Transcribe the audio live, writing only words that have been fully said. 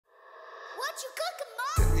What you cooking,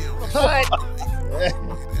 Mom?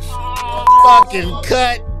 Fucking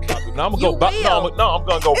cut. Now I'm gonna go. I'm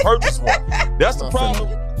gonna go purchase one. That's the problem.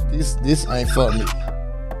 This ain't for me.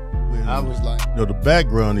 I was like, the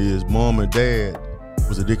background is mom and dad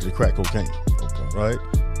was addicted to crack cocaine. Okay. Right?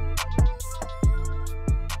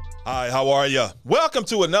 Hi, how are you? Welcome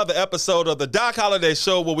to another episode of the Doc Holliday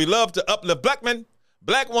Show, where we love to uplift black men,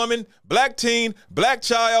 black woman, black teen, black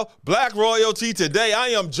child, black royalty. Today, I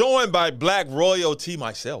am joined by black royalty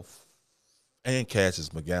myself and Cassius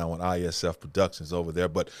McGowan, ISF Productions over there.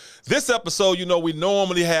 But this episode, we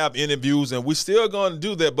normally have interviews, and we're still going to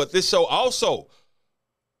do that. But this show also,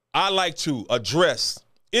 I like to address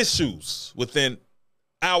issues within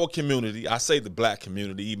our community. I say the black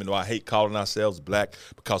community, even though I hate calling ourselves black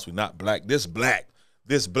because we're not black. This black.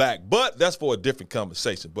 But that's for a different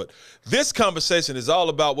conversation. But this conversation is all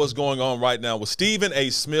about what's going on right now with Stephen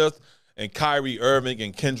A. Smith and Kyrie Irving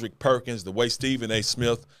and Kendrick Perkins, the way Stephen A.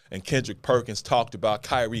 Smith and Kendrick Perkins talked about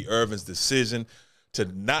Kyrie Irving's decision to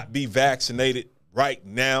not be vaccinated right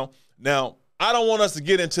now. Now, I don't want us to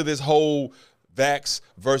get into this whole vax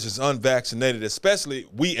versus unvaccinated, especially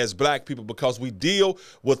we as black people, because we deal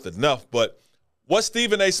with enough. But what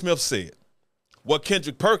Stephen A. Smith said, what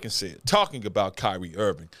Kendrick Perkins said, talking about Kyrie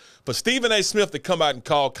Irving, for Stephen A. Smith to come out and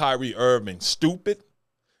call Kyrie Irving stupid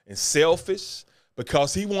and selfish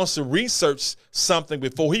because he wants to research something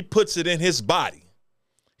before he puts it in his body.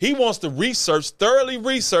 He wants to thoroughly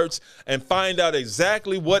research, and find out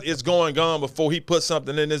exactly what is going on before he puts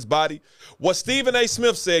something in his body. What Stephen A.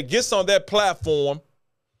 Smith said, gets on that platform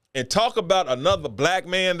and talk about another black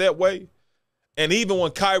man that way. And even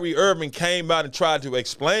when Kyrie Irving came out and tried to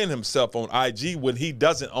explain himself on IG, when he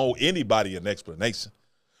doesn't owe anybody an explanation.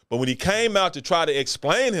 But when he came out to try to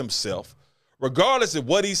explain himself, regardless of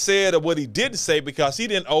what he said or what he didn't say, because he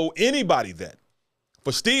didn't owe anybody that,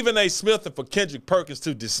 for Stephen A. Smith and for Kendrick Perkins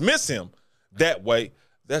to dismiss him that way,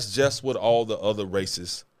 that's just what all the other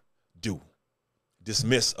races do.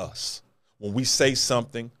 Dismiss us. When we say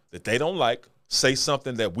something that they don't like, say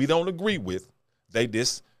something that we don't agree with, they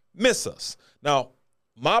dismiss us. Now,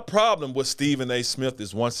 my problem with Stephen A. Smith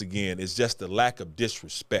is, once again, is just the lack of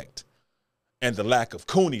disrespect and the lack of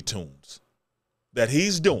Cooney Tunes that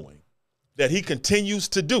he's doing, that he continues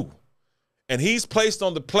to do. And he's placed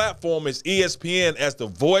on the platform as ESPN as the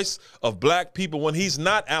voice of black people when he's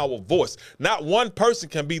not our voice. Not one person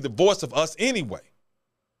can be the voice of us anyway.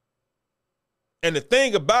 And the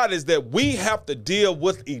thing about it is that we have to deal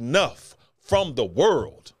with enough from the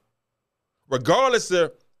world, regardless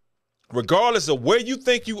of where you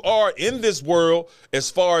think you are in this world,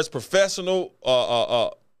 as far as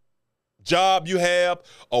professional job you have,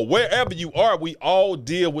 or wherever you are, we all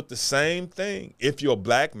deal with the same thing. If you're a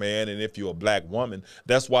black man and if you're a black woman,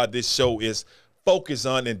 that's why this show is focused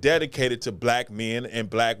on and dedicated to black men and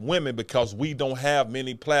black women, because we don't have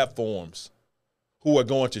many platforms who are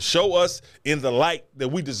going to show us in the light that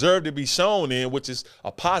we deserve to be shown in, which is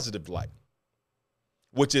a positive light,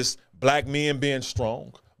 which is black men being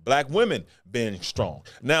strong, black women being strong.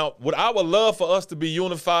 Now, what I would love for us to be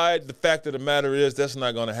unified, the fact of the matter is that's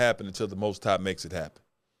not going to happen until the Most High makes it happen.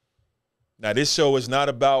 Now, this show is not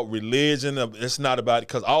about religion. It's not about,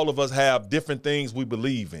 because all of us have different things we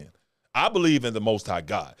believe in. I believe in the Most High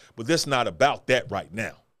God, but this is not about that right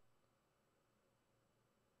now.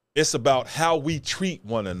 It's about how we treat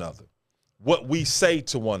one another, what we say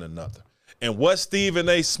to one another. And what Stephen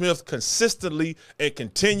A. Smith consistently and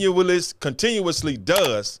continuously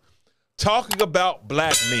does, talking about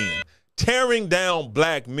black men, tearing down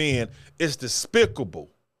black men, is despicable.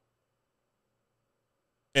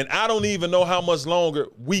 And I don't even know how much longer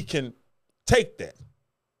we can take that.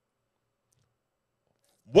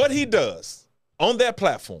 What he does on that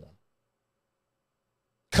platform,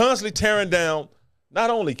 constantly tearing down not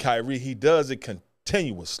only Kyrie, he does it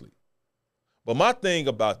continuously. But my thing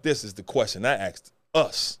about this is the question I asked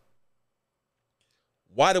us.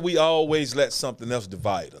 Why do we always let something else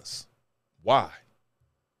divide us? Why?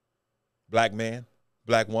 Black man,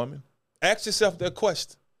 black woman, ask yourself that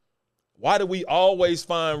question. Why do we always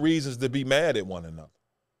find reasons to be mad at one another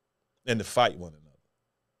and to fight one another?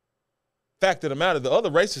 Fact of the matter, the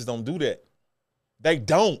other races don't do that. They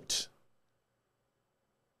don't.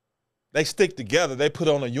 They stick together. They put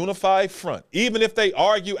on a unified front. Even if they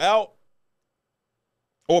argue out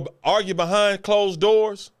or argue behind closed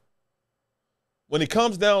doors, when it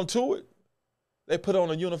comes down to it, they put on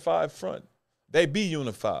a unified front. They be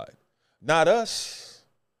unified, not us.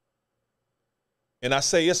 And I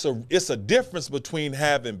say it's a difference between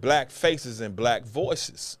having black faces and black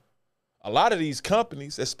voices. A lot of these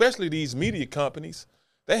companies, especially these media companies,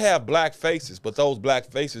 They have black faces, but those black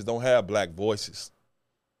faces don't have black voices.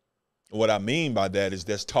 And what I mean by that is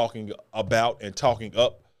that's talking about and talking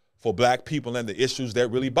up for black people and the issues that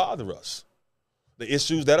really bother us, the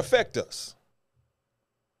issues that affect us.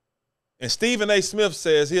 And Stephen A. Smith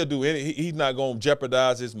says he's not going to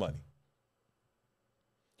jeopardize his money.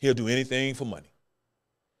 He'll do anything for money.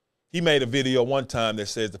 He made a video one time that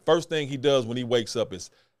says the first thing he does when he wakes up is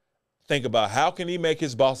think about how can he make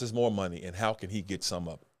his bosses more money and how can he get some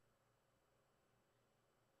of it.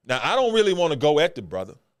 Now, I don't really want to go at the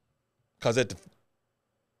brother because at the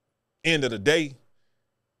end of the day,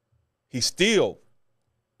 he's still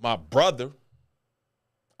my brother,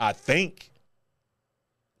 I think,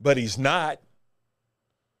 but he's not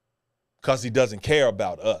because he doesn't care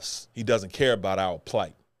about us. He doesn't care about our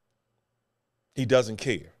plight. He doesn't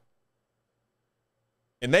care.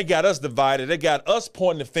 And they got us divided. They got us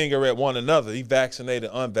pointing the finger at one another. He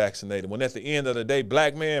vaccinated, unvaccinated. When at the end of the day,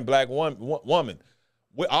 black man, black woman,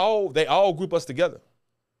 they all group us together.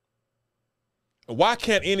 Why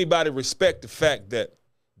can't anybody respect the fact that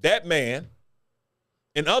that man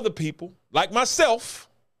and other people, like myself,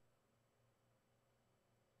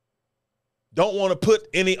 don't want to put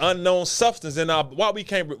any unknown substance in our,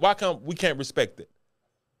 why come we can't respect it?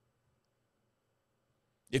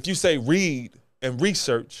 If you say read and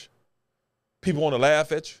research, people want to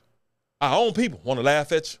laugh at you. Our own people want to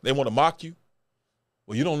laugh at you. They want to mock you.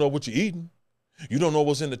 Well, you don't know what you're eating. You don't know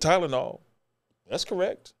what's in the Tylenol. That's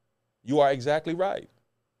correct. You are exactly right.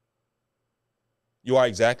 You are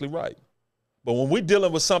exactly right. But when we're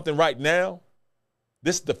dealing with something right now,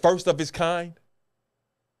 this is the first of its kind.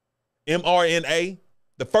 mRNA,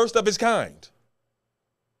 the first of its kind.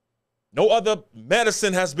 No other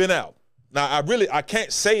medicine has been out. Now, I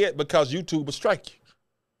can't say it because YouTube will strike you.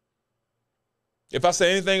 If I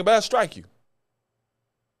say anything about it, strike you.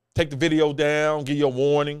 Take the video down, give you a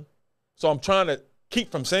warning. So I'm trying to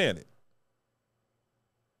keep from saying it.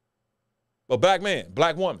 But black man,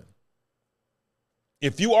 black woman,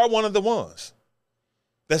 if you are one of the ones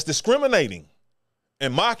that's discriminating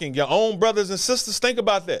and mocking your own brothers and sisters, think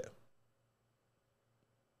about that.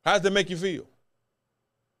 How does that make you feel?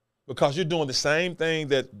 Because you're doing the same thing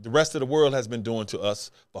that the rest of the world has been doing to us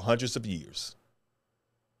for hundreds of years.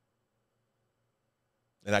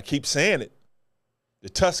 And I keep saying it. The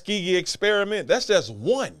Tuskegee experiment, that's just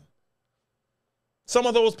one. Some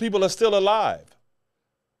of those people are still alive.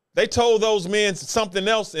 They told those men something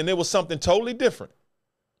else, and it was something totally different.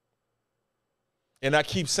 And I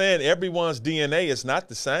keep saying everyone's DNA is not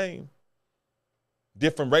the same.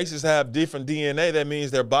 Different races have different DNA. That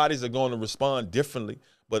means their bodies are going to respond differently.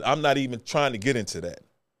 But I'm not even trying to get into that.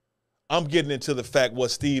 I'm getting into the fact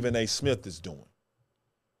what Stephen A. Smith is doing.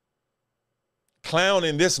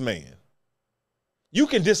 Clowning this man. You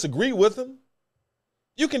can disagree with him.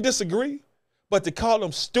 You can disagree. But to call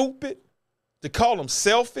him stupid, to call him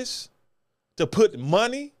selfish, to put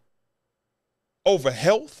money over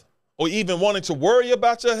health, or even wanting to worry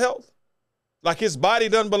about your health, like his body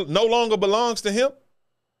no longer belongs to him,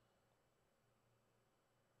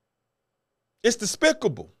 it's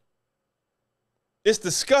despicable. It's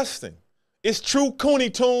disgusting. It's true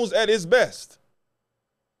Cooney Tunes at its best.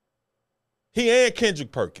 He and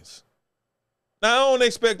Kendrick Perkins. Now, I don't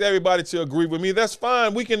expect everybody to agree with me. That's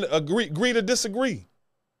fine. We can agree to disagree.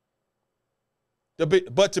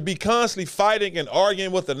 But to be constantly fighting and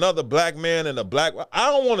arguing with another black man and I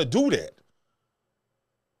don't want to do that.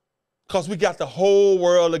 Because we got the whole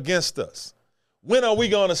world against us. When are we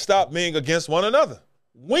going to stop being against one another?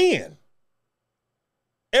 When?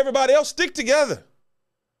 Everybody else stick together.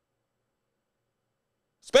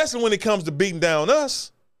 Especially when it comes to beating down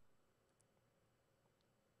us.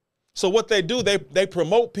 So what they do, they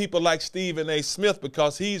promote people like Stephen A. Smith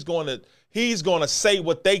because he's going to say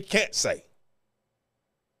what they can't say.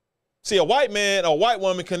 See, a white man or a white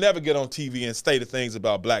woman can never get on TV and say the things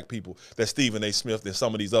about black people that Stephen A. Smith and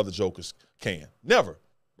some of these other jokers can. Never.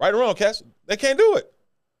 Right or wrong, Cass? They can't do it.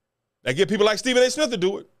 They get people like Stephen A. Smith to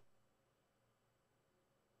do it.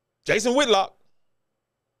 Jason Whitlock.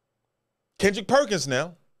 Kendrick Perkins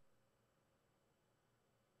now.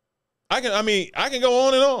 I can go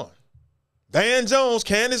on and on. Van Jones,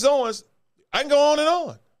 Candace Owens. I can go on and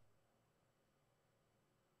on.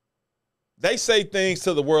 They say things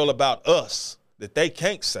to the world about us that they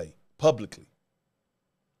can't say publicly.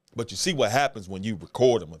 But you see what happens when you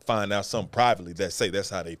record them and find out something privately that say that's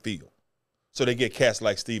how they feel. So they get cats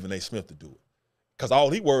like Stephen A. Smith to do it. Because all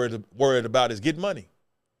he worried about is getting money.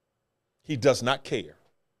 He does not care.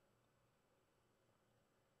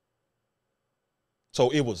 So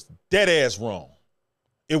it was dead ass wrong.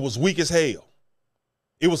 It was weak as hell.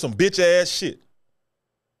 It was some bitch ass shit.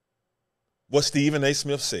 what Stephen A.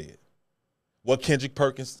 Smith said, what Kendrick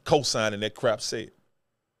Perkins co-signing that crap said.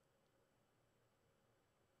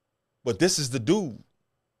 But this is the dude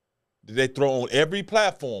that they throw on every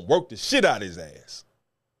platform, work the shit out of his ass.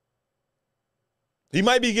 He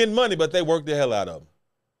might be getting money, but they work the hell out of him.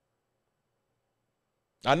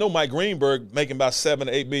 I know Mike Greenberg making about $7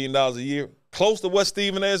 to $8 million a year, close to what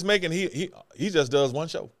Stephen A. is making. He just does one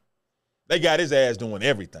show. They got his ass doing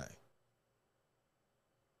everything.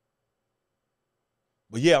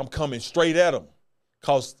 But yeah, I'm coming straight at him.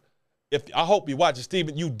 Because I hope you watching,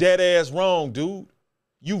 Stephen, you dead ass wrong, dude.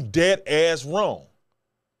 You dead ass wrong.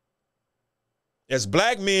 As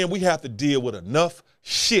black men, we have to deal with enough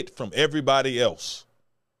shit from everybody else.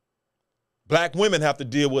 Black women have to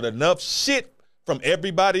deal with enough shit from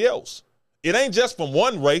everybody else. It ain't just from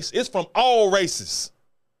one race, it's from all races.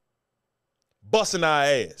 Busting our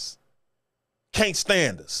ass. Can't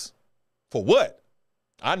stand us. For what?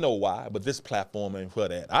 I know why, but this platform ain't for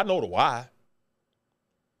that. I know the why.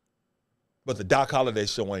 But the Doc Holliday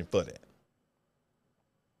Show ain't for that.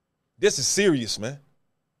 This is serious, man.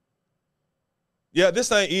 Yeah,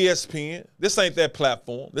 this ain't ESPN. This ain't that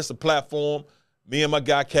platform. This is a platform me and my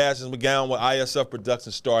guy Cassius McGowan with ISF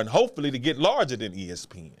Productions starting, hopefully to get larger than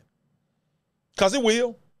ESPN. Because it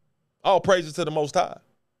will. All praises to the Most High.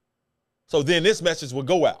 So then this message will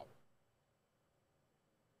go out.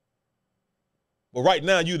 But right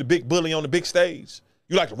now, you the big bully on the big stage.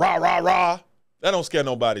 You like to rah, rah, rah. That don't scare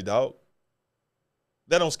nobody, dog.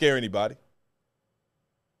 That don't scare anybody.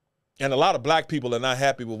 And a lot of black people are not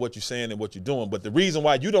happy with what you're saying and what you're doing. But the reason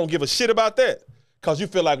why you don't give a shit about that, because you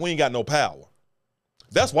feel like we ain't got no power.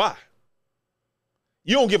 That's why.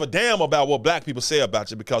 You don't give a damn about what black people say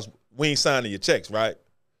about you because we ain't signing your checks, right?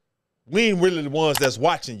 We ain't really the ones that's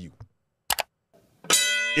watching you.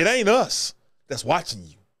 It ain't us that's watching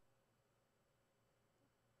you.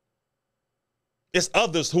 It's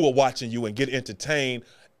others who are watching you and get entertained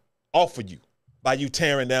off of you by you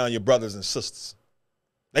tearing down your brothers and sisters.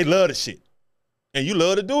 They love the shit. And you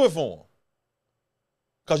love to do it for them.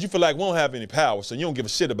 Because you feel like we don't have any power, so you don't give a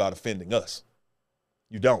shit about offending us.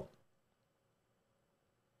 You don't.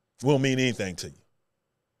 It won't mean anything to you.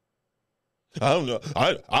 I don't know.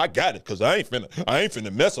 I got it because I ain't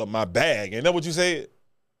finna mess up my bag. Ain't that what you said?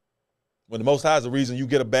 When the Most High is the reason you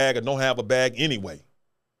get a bag or don't have a bag anyway.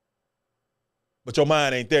 But your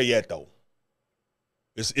mind ain't there yet, though.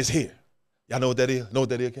 It's here. Y'all know what that is? Know what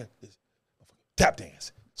that is, okay? Tap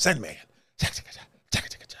dance. Sandman.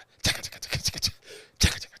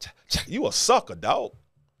 You a sucker, dog.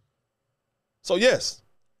 So yes,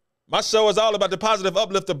 my show is all about the positive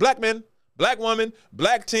uplift of black men, black woman,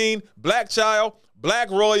 black teen, black child, black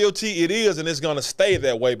royalty. It is, and it's going to stay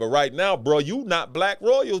that way. But right now, bro, you not black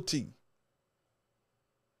royalty.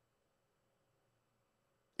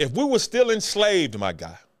 If we were still enslaved, my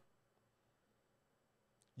guy,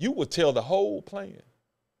 you would tell the whole plan.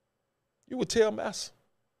 You would tell Massa.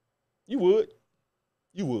 You would.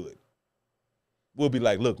 You would. We'll be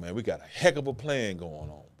like, look, man, we got a heck of a plan going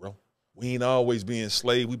on, bro. We ain't always being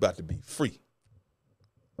enslaved. We about to be free.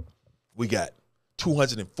 We got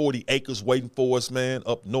 240 acres waiting for us, man,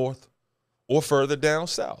 up north or further down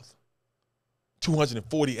south.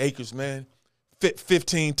 240 acres, man.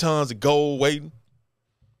 15 tons of gold waiting.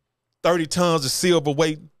 30 tons of silver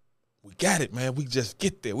waiting. We got it, man. We just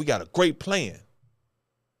get there. We got a great plan.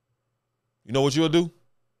 You know what you'll do?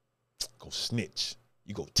 Go snitch.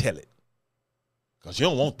 You go tell it. Because you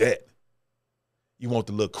don't want that. You want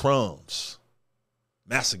the little crumbs.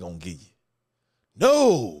 Massa gonna give you.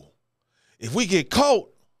 No. If we get caught,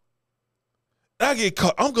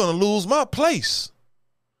 I'm gonna lose my place.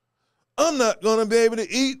 I'm not gonna be able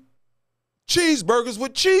to eat cheeseburgers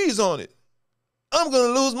with cheese on it. I'm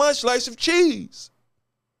gonna lose my slice of cheese.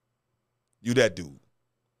 You that dude.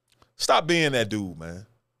 Stop being that dude, man.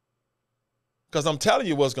 Because I'm telling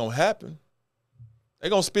you what's gonna happen.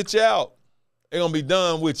 They're gonna spit you out. They're gonna be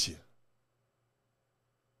done with you.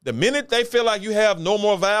 The minute they feel like you have no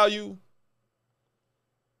more value,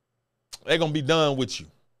 they're gonna be done with you.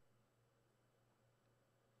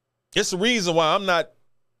 It's the reason why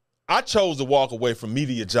I chose to walk away from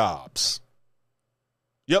media jobs.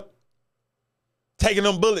 Yep. Taking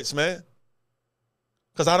them bullets, man.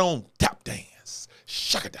 Because I don't tap dance.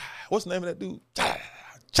 Shaka-da. What's the name of that dude?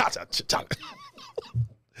 Cha-cha-cha-cha.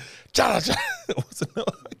 Cha-cha-cha.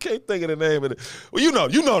 I can't think of the name of it. Well, you know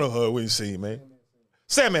the hood we seen, man.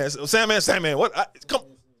 Sandman. What?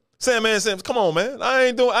 Sandman. Come on, man.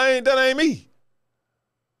 That ain't me.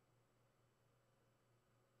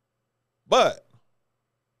 But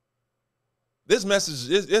this message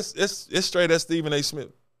is straight at Stephen A.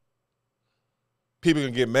 Smith. People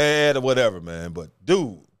can get mad or whatever, man. But,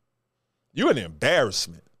 dude, you're an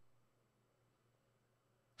embarrassment.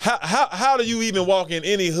 How do you even walk in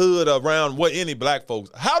any hood around any black folks?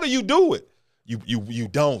 How do you do it? You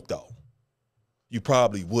don't, though. You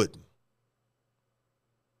probably wouldn't.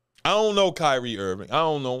 I don't know Kyrie Irving. I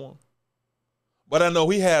don't know him. But I know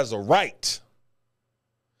he has a right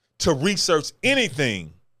to research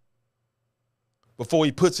anything before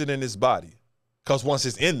he puts it in his body. Because once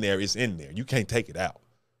it's in there, it's in there. You can't take it out.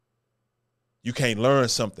 You can't learn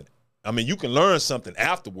something. I mean, you can learn something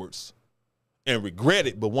afterwards and regret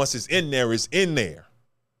it, but once it's in there, it's in there.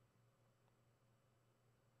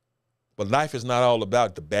 But life is not all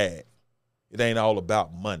about the bag. It ain't all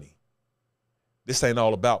about money. This ain't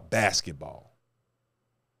all about basketball.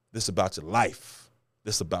 This is about your life.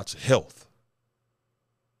 This is about your health.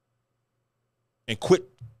 And quit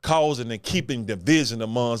causing and keeping division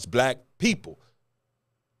amongst black people.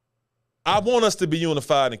 I want us to be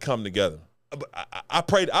unified and come together. I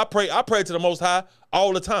pray to the Most High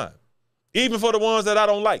all the time, even for the ones that I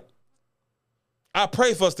don't like. I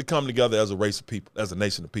pray for us to come together as a race of people, as a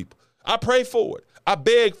nation of people. I pray for it. I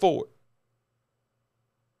beg for it.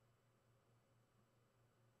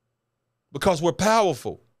 Because we're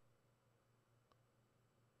powerful.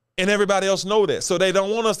 And everybody else know that. So they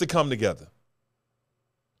don't want us to come together.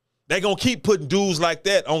 They're going to keep putting dudes like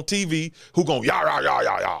that on TV who going, yah, yah, yah,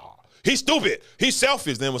 yah, yah. He's stupid. He's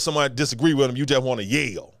selfish. Then when somebody disagree with him, you just want to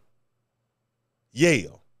yell.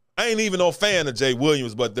 Yell. I ain't even no fan of Jay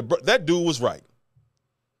Williams, but that dude was right.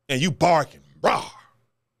 And you barking. Rah.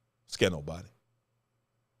 Scare nobody.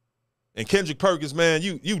 And Kendrick Perkins, man,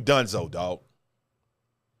 you donezo, dog.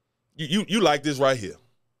 You like this right here.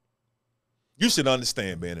 You should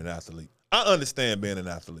understand being an athlete. I understand being an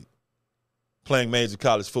athlete. Playing major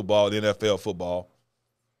college football, NFL football.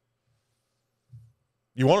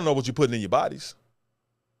 You want to know what you're putting in your bodies.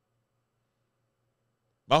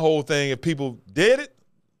 My whole thing, if people did it,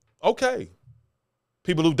 okay.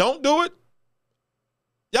 People who don't do it,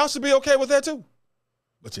 y'all should be okay with that too.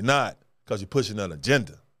 But you're not, because you're pushing an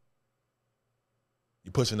agenda.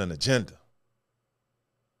 You're pushing an agenda.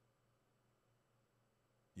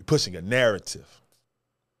 You're pushing a narrative.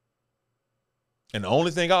 And the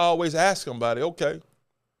only thing I always ask somebody, okay,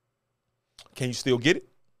 can you still get it?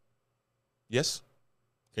 Yes.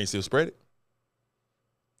 Can you still spread it?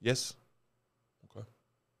 Yes. Okay.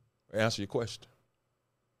 Answer your question.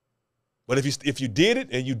 But if you did it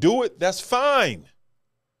and you do it, that's fine.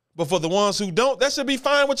 But for the ones who don't, that should be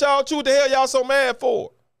fine with y'all too. What the hell y'all so mad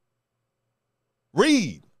for?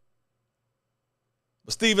 Read.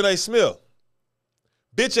 But Stephen A. Smith,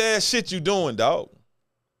 bitch ass shit you doing, dog.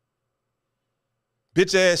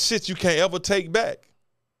 Bitch ass shit you can't ever take back.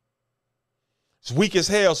 It's weak as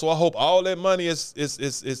hell, so I hope all that money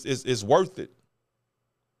is worth it.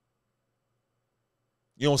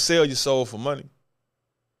 You don't sell your soul for money.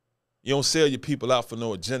 You don't sell your people out for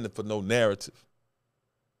no agenda, for no narrative.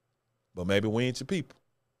 But maybe we ain't your people.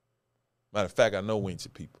 Matter of fact, I know we ain't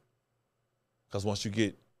your people. Because once you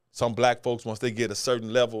get, some black folks, once they get a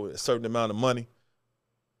certain level, a certain amount of money,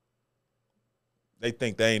 they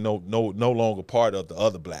think they ain't no longer part of the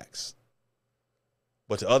other blacks.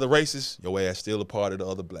 But the other races, your ass still a part of the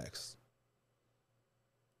other blacks.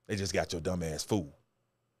 They just got your dumb ass fooled.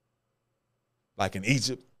 Like in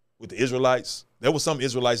Egypt with the Israelites, there was some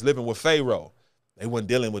Israelites living with Pharaoh. They weren't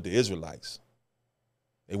dealing with the Israelites.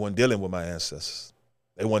 They weren't dealing with my ancestors.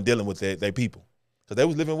 They weren't dealing with their people. So they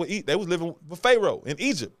was living with Pharaoh in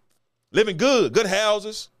Egypt, living good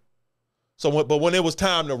houses. But when it was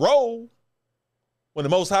time to roll, when the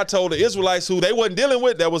Most High told the Israelites who they wasn't dealing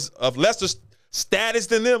with, that was of lesser status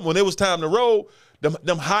than them, when it was time to roll,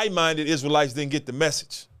 them high-minded Israelites didn't get the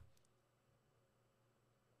message.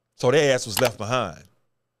 So their ass was left behind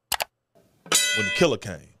when the killer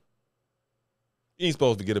came. You ain't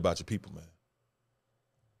supposed to forget about your people, man.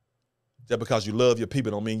 Just because you love your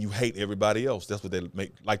people don't mean you hate everybody else. That's what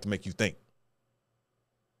they like to make you think.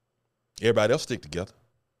 Everybody else stick together.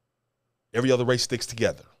 Every other race sticks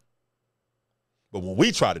together. But when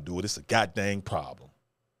we try to do it, it's a goddamn problem.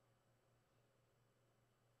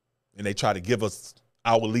 And they try to give us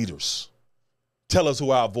our leaders, tell us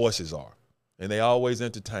who our voices are. And they always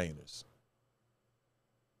entertain us.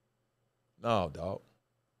 No, dog.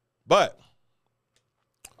 But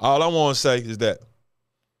all I want to say is that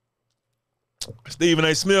Stephen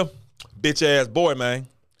A. Smith, bitch ass boy, man.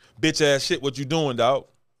 Bitch ass shit, what you doing, dog?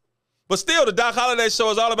 But still, the Doc Holliday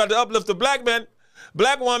Show is all about the uplift of black men,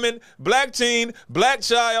 black woman, black teen, black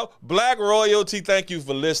child, black royalty. Thank you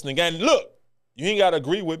for listening. And look, you ain't got to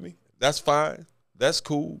agree with me. That's fine. That's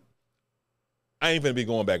cool. I ain't finna be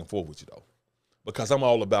going back and forth with you, though. because I'm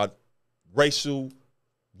all about racial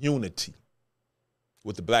unity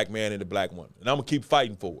with the black man and the black woman. And I'm going to keep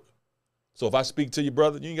fighting for it. So if I speak to you,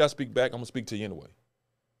 brother, you ain't got to speak back. I'm going to speak to you anyway.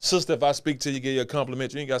 Sister, if I speak to you, give you a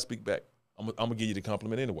compliment, you ain't got to speak back. I'm going to give you the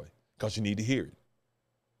compliment anyway because you need to hear it.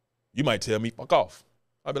 You might tell me, fuck off.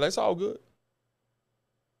 I'll be like, it's all good.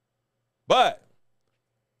 But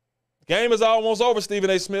the game is almost over, Stephen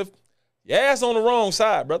A. Smith. Your ass on the wrong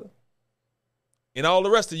side, brother. And all the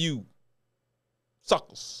rest of you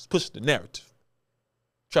suckers push the narrative.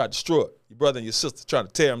 Try to destroy it. Your brother and your sister trying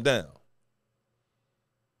to tear them down.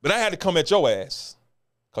 But I had to come at your ass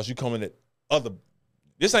because you coming at other.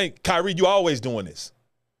 This ain't Kyrie, you always doing this.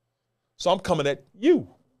 So I'm coming at you.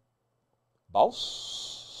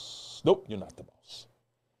 Boss? Nope, you're not the boss.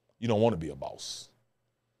 You don't want to be a boss.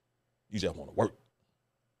 You just want to work.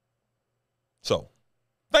 So,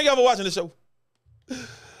 thank y'all for watching the show.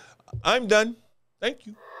 I'm done. Thank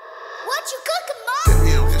you.